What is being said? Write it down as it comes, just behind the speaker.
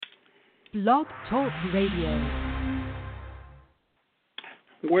Blog Talk Radio.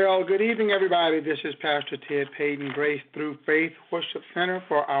 Well, good evening, everybody. This is Pastor Ted Payton, Grace Through Faith Worship Center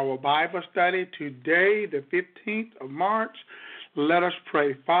for our Bible study. Today, the 15th of March, let us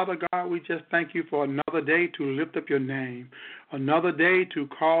pray. Father God, we just thank you for another day to lift up your name, another day to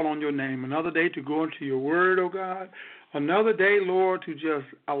call on your name, another day to go into your word, oh God, another day, Lord, to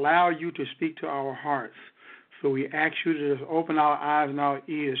just allow you to speak to our hearts. So we ask you to just open our eyes and our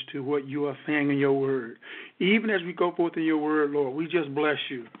ears to what you are saying in your word. Even as we go forth in your word, Lord, we just bless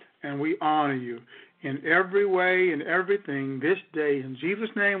you and we honor you in every way and everything this day. In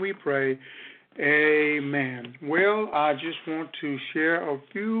Jesus' name we pray, amen. Well, I just want to share a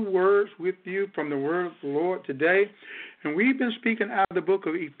few words with you from the word of the Lord today. And we've been speaking out of the book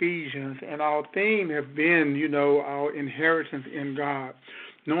of Ephesians, and our theme has been, our inheritance in God,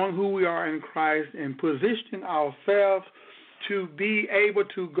 knowing who we are in Christ and positioning ourselves to be able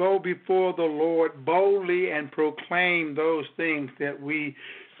to go before the Lord boldly and proclaim those things that we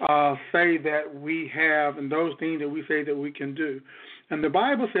say that we have and those things that we say that we can do. And the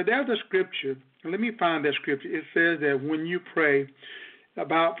Bible said, there's a scripture, and let me find that scripture. It says that when you pray,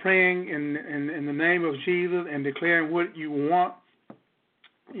 about praying in the name of Jesus and declaring what you want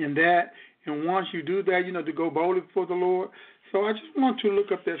in that, and once you do that, to go boldly before the Lord. So I just want to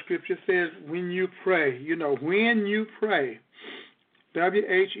look up that scripture. It says, when you pray, when you pray,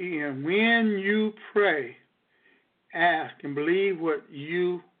 W-H-E-N, when you pray, ask and believe what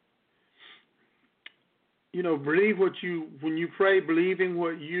when you pray, believing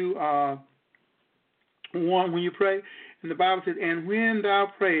what you want when you pray. And the Bible says, and when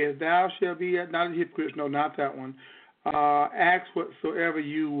thou prayest, thou shalt be not a hypocrite, no, not that one. Ask whatsoever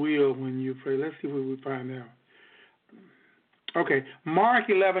you will when you pray. Let's see what we find out. Okay, Mark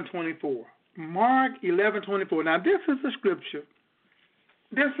 11:24. Mark 11:24. Now, this is a scripture.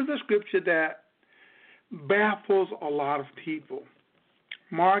 This is a scripture that baffles a lot of people.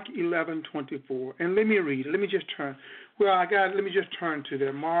 Mark 11:24. And let me read it. Let me just turn. Let me just turn to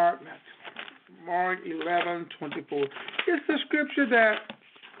that. Mark 11:24. It's a scripture that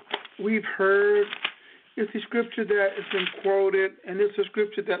we've heard. It's a scripture that has been quoted, and it's a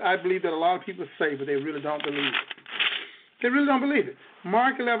scripture that I believe that a lot of people say, but they really don't believe it. They really don't believe it.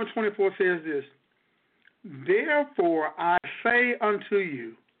 Mark 11:24 says this, therefore I say unto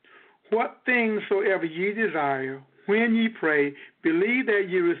you, what things soever ye desire, when ye pray, believe that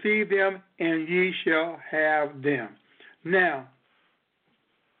ye receive them, and ye shall have them. Now,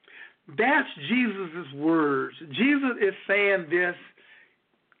 that's Jesus' words. Jesus is saying this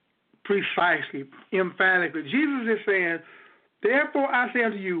precisely, emphatically. Jesus is saying, therefore I say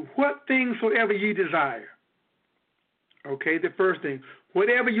unto you, what things soever ye desire. Okay, the first thing,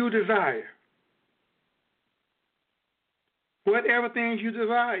 whatever you desire. Whatever things you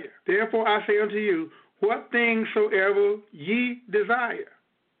desire. Therefore I say unto you, what things soever ye desire.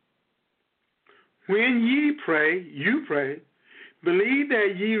 When ye pray, you pray, believe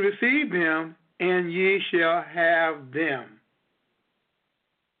that ye receive them, and ye shall have them.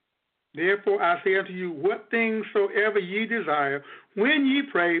 Therefore I say unto you, what things soever ye desire, when ye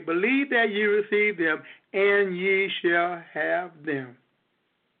pray, believe that ye receive them, and ye shall have them.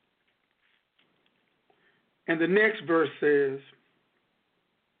 And the next verse says,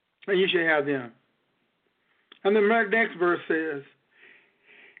 and ye shall have them. And the next verse says,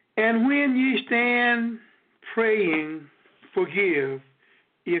 and when ye stand praying, forgive,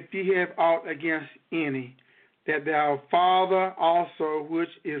 if ye have aught against any, that thou Father also which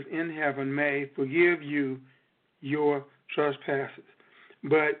is in heaven may forgive you your trespasses.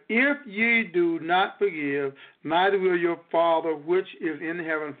 But if ye do not forgive, neither will your Father which is in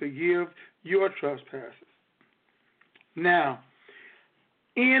heaven forgive your trespasses. Now,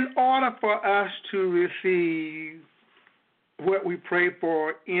 in order for us to receive what we pray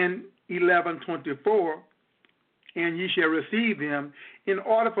for in 11:24, and ye shall receive them, in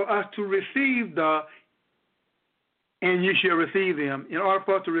order for us to receive and you shall receive them, in order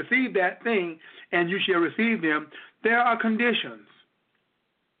for us to receive that thing, and you shall receive them, there are conditions.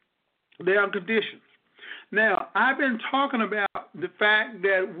 There are conditions. Now, I've been talking about the fact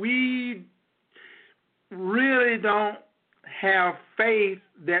that we really don't have faith,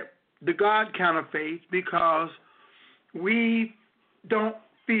 that the God kind of faith, because we don't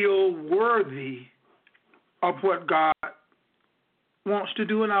feel worthy of what God wants to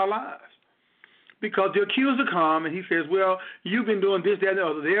do in our lives. Because the accuser comes and he says, well, you've been doing this, that, and the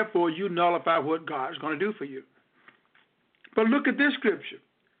other, therefore you nullify what God is going to do for you. But look at this scripture.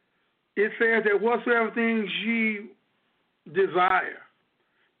 It says that whatsoever things ye desire,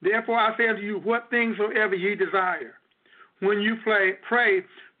 therefore I say unto you, what things soever ye desire, when you pray,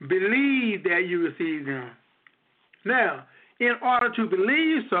 believe that you receive them. Now, in order to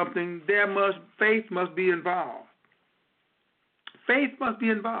believe something, faith must be involved. Faith must be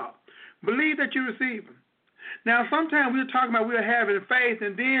involved. Believe that you receive them. Now, sometimes we're talking about we're having faith,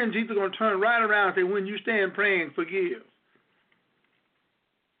 and then Jesus is going to turn right around and say, when you stand praying, forgive.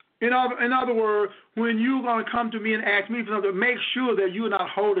 In other words, when you're going to come to me and ask me for something, make sure that you're not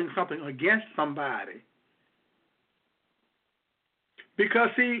holding something against somebody. Because,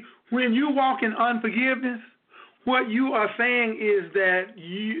 see, when you walk in unforgiveness, what you are saying is that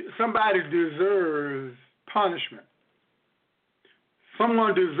somebody deserves punishment.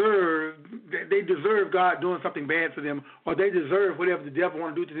 Someone they deserve God doing something bad for them, or they deserve whatever the devil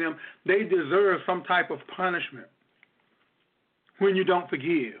wants to do to them. They deserve some type of punishment when you don't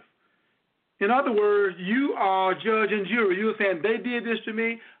forgive. In other words, you are judge and jury. You're saying, they did this to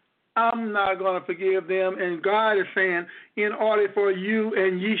me, I'm not going to forgive them. And God is saying, in order for you,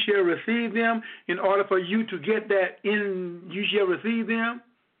 and ye shall receive them, in order for you to get that you shall receive them,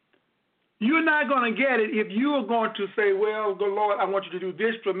 you're not going to get it if you are going to say, well, good Lord, I want you to do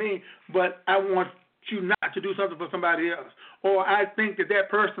this for me, but I want you not to do something for somebody else. Or I think that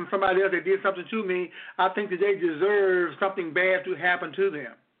person, somebody else that did something to me, I think that they deserve something bad to happen to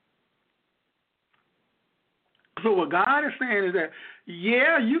them. So what God is saying is that,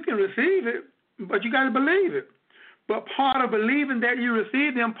 yeah, you can receive it, but you got to believe it. But part of believing that you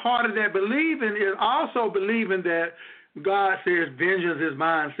receive them, part of that believing is also believing that God says, vengeance is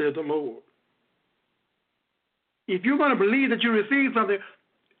mine, says the Lord. If you're going to believe that you receive something,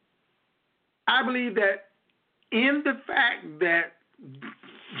 I believe that in the fact that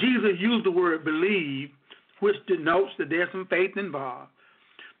Jesus used the word believe, which denotes that there's some faith involved,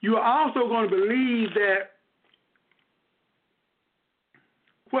 you are also going to believe that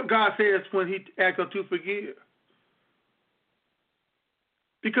what God says when he asks us to forgive.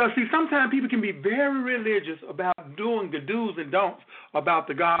 Because, see, sometimes people can be very religious about doing the do's and don'ts about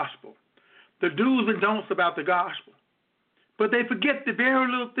the gospel. The do's and don'ts about the gospel. But they forget the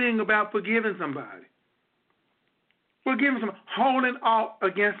very little thing about forgiving somebody. Forgiving someone, holding out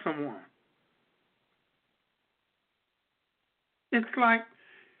against someone. It's like,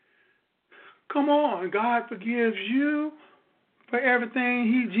 come on, God forgives you for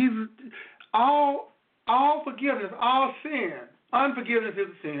everything. Jesus, all forgiveness, all sin. Unforgiveness is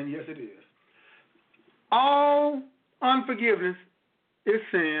a sin. Yes, it is. All unforgiveness is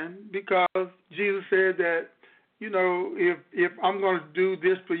sin because Jesus said that, you know, if I'm going to do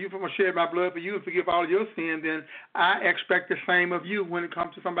this for you, if I'm going to shed my blood for you and forgive all of your sin, then I expect the same of you when it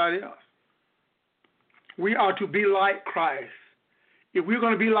comes to somebody else. We are to be like Christ. If we're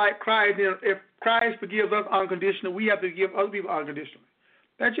going to be like Christ, then if Christ forgives us unconditionally, we have to give other people unconditionally.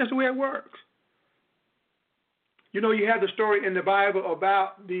 That's just the way it works. You know, you have the story in the Bible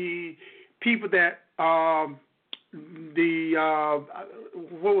about the people that the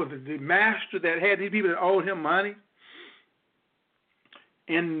master that had these people that owed him money.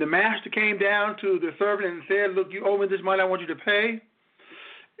 And the master came down to the servant and said, look, you owe me this money, I want you to pay.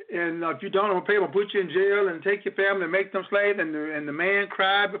 And if you don't, I'm going to pay, I'm going to put you in jail and take your family and make them slaves. And the man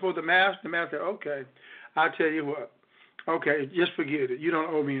cried before the master. The master said, okay, I'll tell you what. Okay, just forget it. You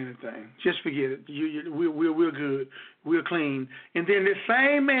don't owe me anything. Just forget it. We're good. We're clean. And then this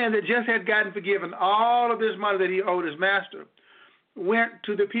same man that just had gotten forgiven all of this money that he owed his master went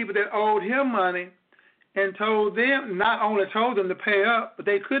to the people that owed him money and told them, not only told them to pay up, but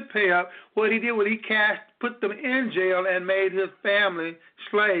they could pay up. What he did was he put them in jail and made his family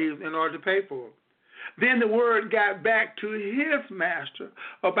slaves in order to pay for it. Then the word got back to his master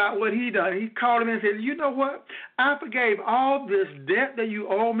about what he done. He called him and said, you know what? I forgave all this debt that you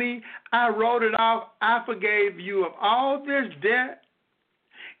owe me. I wrote it off. I forgave you of all this debt.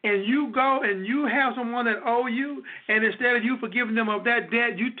 And you go and you have someone that owe you, and instead of you forgiving them of that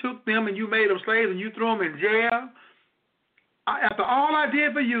debt, you took them and you made them slaves and you threw them in jail. After all I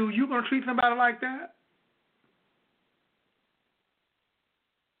did for you, you going to treat somebody like that?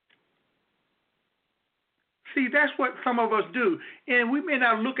 See, that's what some of us do. And we may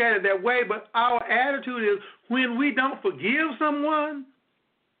not look at it that way, but our attitude is when we don't forgive someone,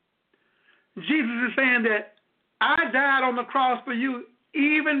 Jesus is saying that I died on the cross for you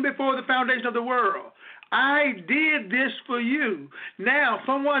even before the foundation of the world. I did this for you. Now,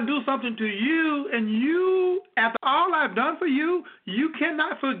 someone do something to you, and you, after all I've done for you, you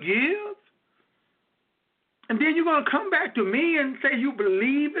cannot forgive? And then you're going to come back to me and say you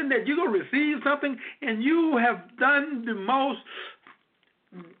believe in that you're going to receive something, and you have done the most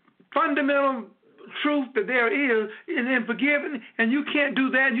fundamental truth that there is, and then forgiving, and you can't do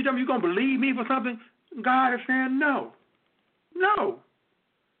that, and you're going to believe me for something? God is saying no. No.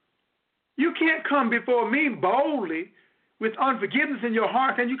 You can't come before me boldly with unforgiveness in your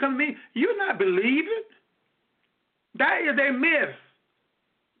heart, and you come to me, you're not believing. That is a myth.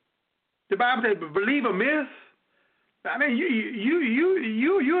 The Bible says, believe a myth. I mean,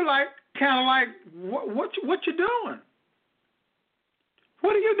 you're like kind of like what you doing?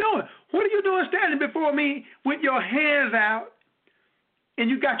 What are you doing? What are you doing standing before me with your hands out and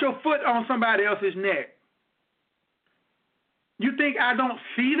you got your foot on somebody else's neck? You think I don't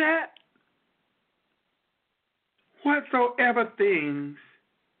see that? Whatsoever things,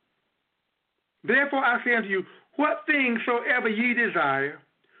 therefore I say unto you, what things soever ye desire,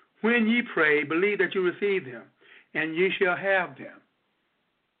 when ye pray, believe that you receive them, and ye shall have them.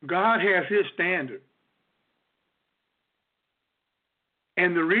 God has his standard.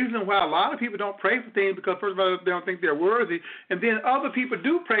 And the reason why a lot of people don't pray for things, because first of all, they don't think they're worthy, and then other people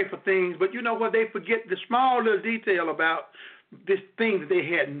do pray for things, but you know what? They forget the small little detail about this thing that they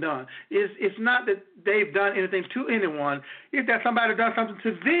hadn't done. It's not that they've done anything to anyone. It's that somebody done something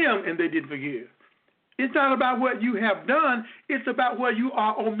to them and they didn't forgive. It's not about what you have done. It's about what you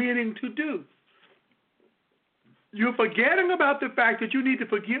are omitting to do. You're forgetting about the fact that you need to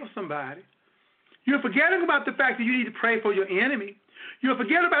forgive somebody. You're forgetting about the fact that you need to pray for your enemy. You're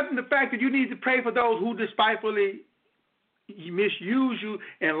forgetting about the fact that you need to pray for those who despitefully misuse you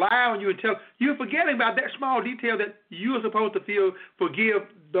and lie on you and tell. You're forgetting about that small detail that you're supposed to forgive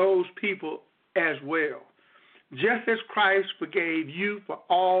those people as well. Just as Christ forgave you for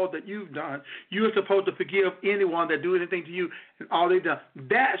all that you've done, you're supposed to forgive anyone that do anything to you and all they've done.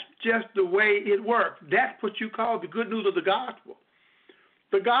 That's just the way it works. That's what you call the good news of the gospel.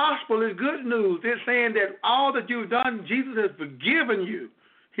 The gospel is good news. It's saying that all that you've done, Jesus has forgiven you.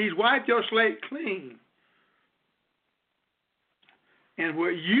 He's wiped your slate clean. And what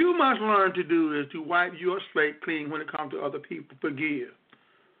you must learn to do is to wipe your slate clean when it comes to other people. Forgive.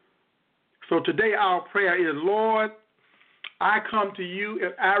 So today our prayer is, Lord, I come to you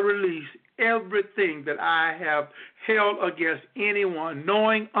and I release everything that I have held against anyone,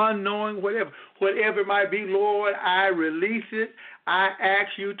 knowing, unknowing, whatever it might be. Lord, I release it. I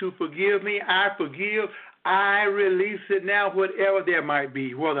ask you to forgive me. I forgive. I release it now, whatever there might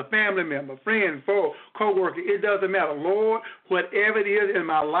be, whether family member, friend, foe, co-worker, it doesn't matter. Lord, whatever it is in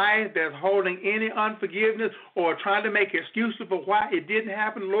my life that's holding any unforgiveness or trying to make excuses for why it didn't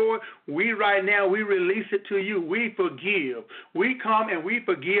happen, Lord, we right now, we release it to you. We forgive. We come and we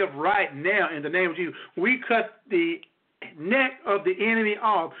forgive right now in the name of Jesus. We cut the neck of the enemy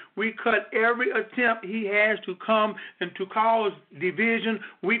off. We cut every attempt he has to come and to cause division.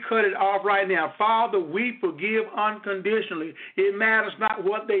 We cut it off right now. Father, we forgive unconditionally. It matters not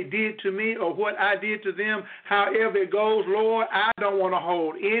what they did to me or what I did to them. However it goes, Lord, I don't want to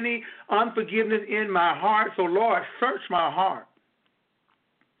hold any unforgiveness in my heart. So, Lord, search my heart.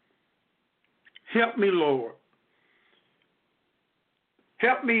 Help me, Lord.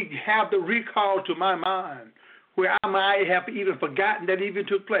 Help me have the recall to my mind where I might have even forgotten that even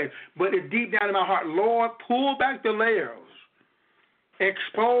took place. But it's deep down in my heart. Lord, pull back the layers.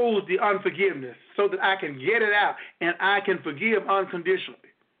 Expose the unforgiveness so that I can get it out and I can forgive unconditionally.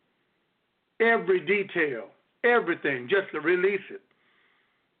 Every detail, everything, just to release it.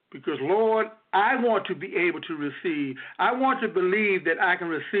 Because, Lord, I want to be able to receive. I want to believe that I can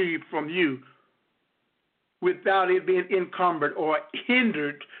receive from you without it being encumbered or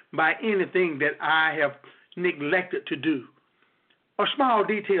hindered by anything that I have neglected to do. A small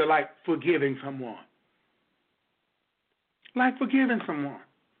detail like forgiving someone. Like forgiving someone.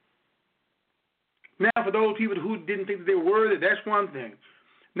 Now, for those people who didn't think that they were worthy, that's one thing.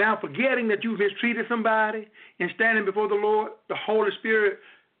 Now, forgetting that you mistreated somebody and standing before the Lord, the Holy Spirit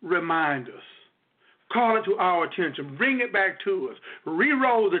reminds us. Call it to our attention. Bring it back to us.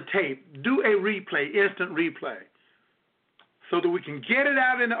 Re-roll the tape. Do a replay, instant replay, so that we can get it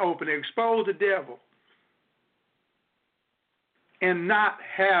out in the open and expose the devil and not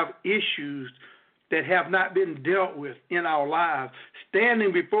have issues that have not been dealt with in our lives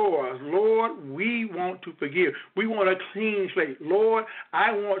standing before us. Lord, we want to forgive. We want a clean slate. Lord,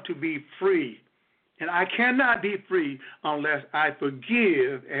 I want to be free. And I cannot be free unless I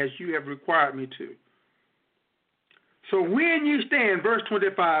forgive as you have required me to. So when you stand, verse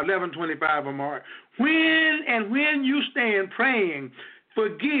 25, 11:25 of Mark, when you stand praying,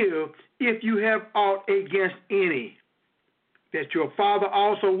 forgive if you have aught against any, that your Father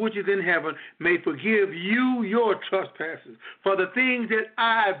also which is in heaven may forgive you your trespasses. For the things that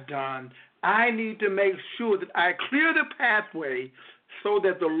I've done, I need to make sure that I clear the pathway so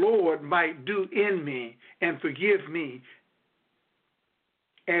that the Lord might do in me and forgive me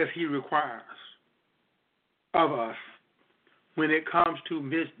as he requires of us when it comes to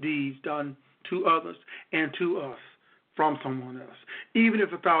misdeeds done to others and to us from someone else. Even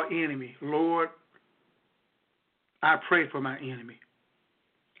if it's our enemy, Lord, I pray for my enemy.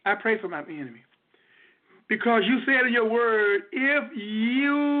 I pray for my enemy. Because you said in your word, if ye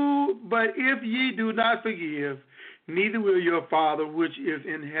do not forgive, neither will your Father which is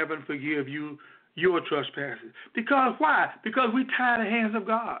in heaven forgive you your trespasses. Because why? Because we tie the hands of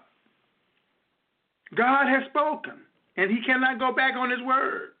God. God has spoken, and he cannot go back on his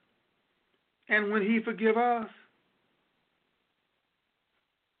word. And when he forgive us,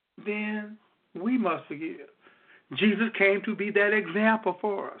 then we must forgive. Jesus came to be that example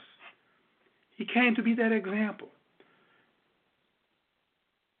for us. He came to be that example.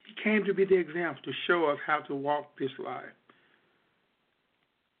 He came to be the example to show us how to walk this life.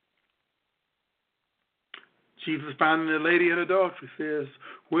 Jesus, finding the lady in adultery, says,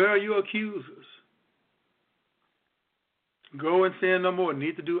 where are your accusers? Go and sin no more.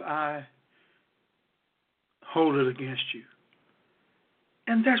 Neither do I hold it against you.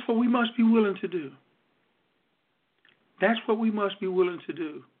 And that's what we must be willing to do. That's what we must be willing to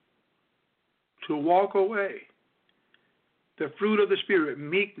do. To walk away. The fruit of the Spirit,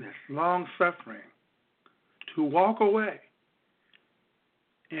 meekness, long-suffering. To walk away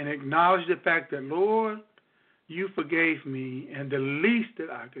and acknowledge the fact that, Lord, you forgave me, and the least that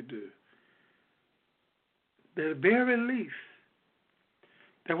I could do, the very least,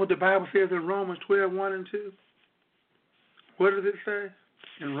 that's what the Bible says in Romans 12, 1 and 2. What does it say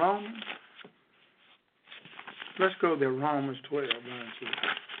in Romans? Let's go there, Romans 12, 1 and 2.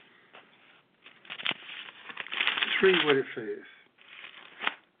 Let's read what it says.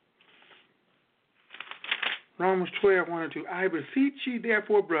 Romans 12, 1 and 2. I beseech ye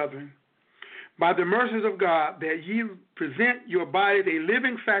therefore, brethren, by the mercies of God, that ye present your bodies a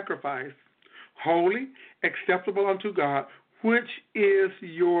living sacrifice, holy, acceptable unto God, which is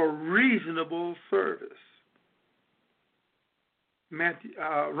your reasonable service.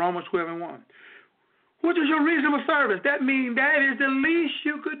 Romans 12 and 1. Which is your reasonable service? That means that is the least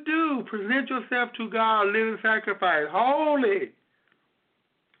you could do. Present yourself to God, a living sacrifice, holy.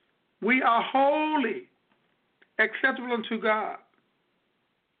 We are holy, acceptable unto God.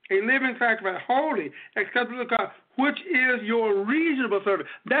 A living sacrifice, holy, acceptable to God, which is your reasonable service.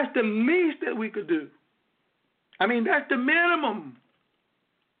 That's the least that we could do. I mean, that's the minimum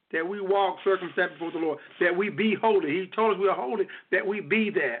that we walk circumspect before the Lord, that we be holy. He told us we are holy, that we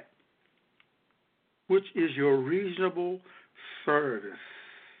be that, which is your reasonable service.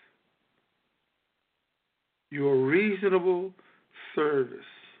 Your reasonable service.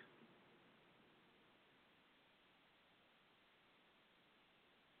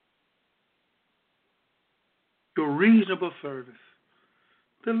 Your reasonable service.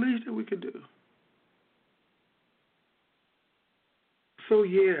 The least that we could do. So,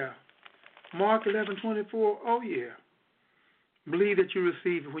 yeah. Mark 11:24, oh, yeah. Believe that you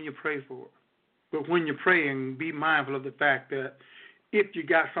receive it when you pray for it. But when you're praying, be mindful of the fact that if you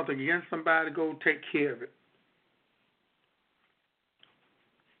got something against somebody, go take care of it.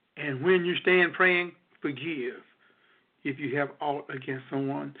 And when you stand praying, forgive if you have aught against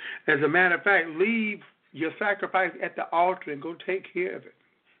someone. As a matter of fact, leave your sacrifice at the altar and go take care of it.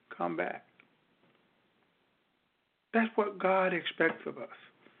 Come back. That's what God expects of us.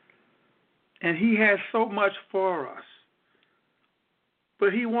 And he has so much for us.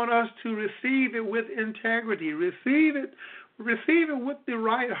 But he wants us to receive it with integrity. Receive it with the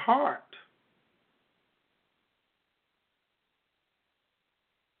right heart.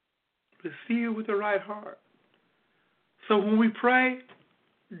 Receive it with the right heart. So when we pray,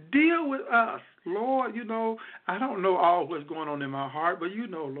 deal with us. Lord, you know, I don't know all what's going on in my heart, but you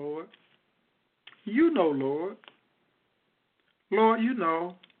know, Lord. You know, Lord. Lord, you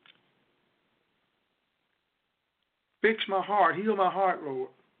know. Fix my heart. Heal my heart, Lord.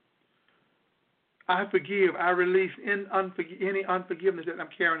 I forgive. I release any unforgiveness that I'm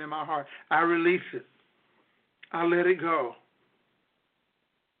carrying in my heart. I release it. I let it go.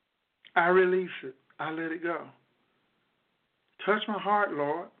 I release it. I let it go. Touch my heart,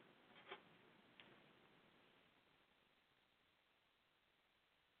 Lord.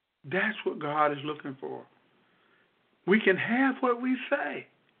 That's what God is looking for. We can have what we say.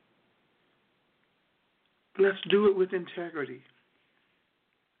 Let's do it with integrity.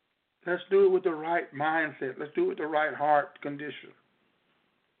 Let's do it with the right mindset. Let's do it with the right heart condition.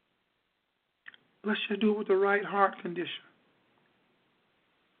 Let's just do it with the right heart condition.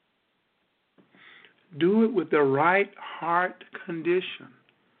 Do it with the right heart condition.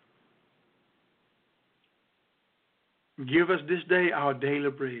 Give us this day our daily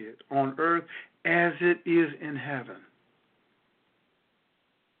bread on earth as it is in heaven.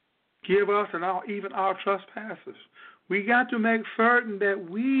 Forgive us and even our trespasses. We got to make certain that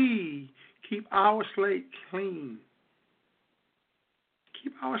we keep our slate clean.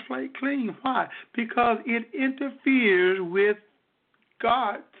 Keep our slate clean. Why? Because it interferes with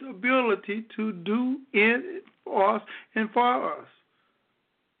God's ability to do it for us and for us.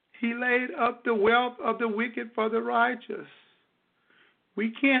 He laid up the wealth of the wicked for the righteous.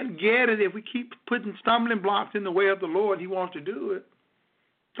 We can't get it if we keep putting stumbling blocks in the way of the Lord. He wants to do it.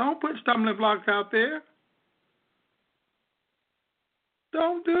 Don't put stumbling blocks out there.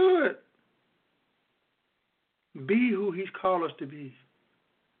 Don't do it. Be who He's called us to be.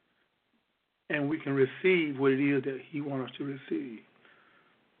 And we can receive what it is that He wants us to receive.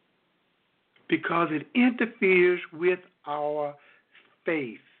 Because it interferes with our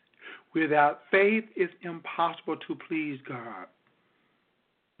faith. Without faith, it's impossible to please God.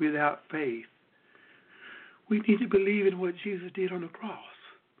 Without faith, we need to believe in what Jesus did on the cross.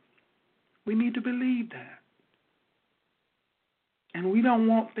 We need to believe that. And we don't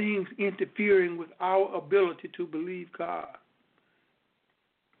want things interfering with our ability to believe God.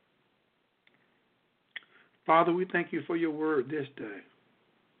 Father, we thank you for your word this day.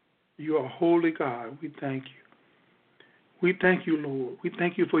 You are holy God. We thank you. We thank you, Lord. We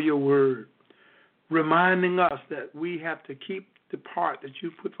thank you for your word, reminding us that we have to keep the part that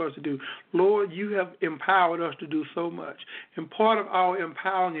you put for us to do. Lord, you have empowered us to do so much. And part of our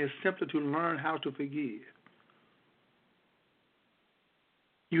empowering is simply to learn how to forgive.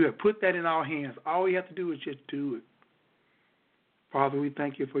 You have put that in our hands. All we have to do is just do it. Father, we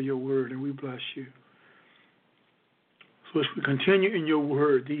thank you for your word, and we bless you. So as we continue in your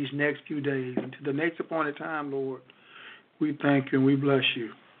word these next few days, until the next appointed time, Lord, we thank you and we bless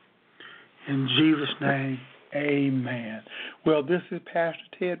you. In Jesus' name, amen. Well, this is Pastor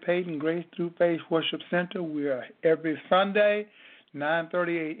Ted Payton, Grace Through Faith Worship Center. We are every Sunday,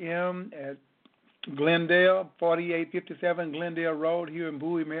 9:30 a.m. at Glendale, 4857 Glendale Road here in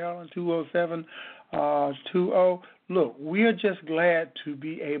Bowie, Maryland, 20720. Look, we are just glad to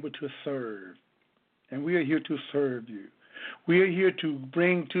be able to serve, and we are here to serve you. We are here to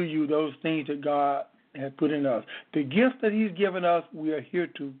bring to you those things that God has put in us. The gift that He's given us, we are here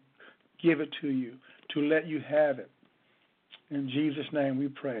to give it to you, to let you have it. In Jesus' name we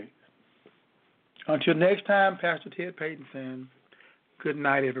pray. Until next time, Pastor Ted Payton saying, good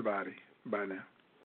night, everybody. Bye now.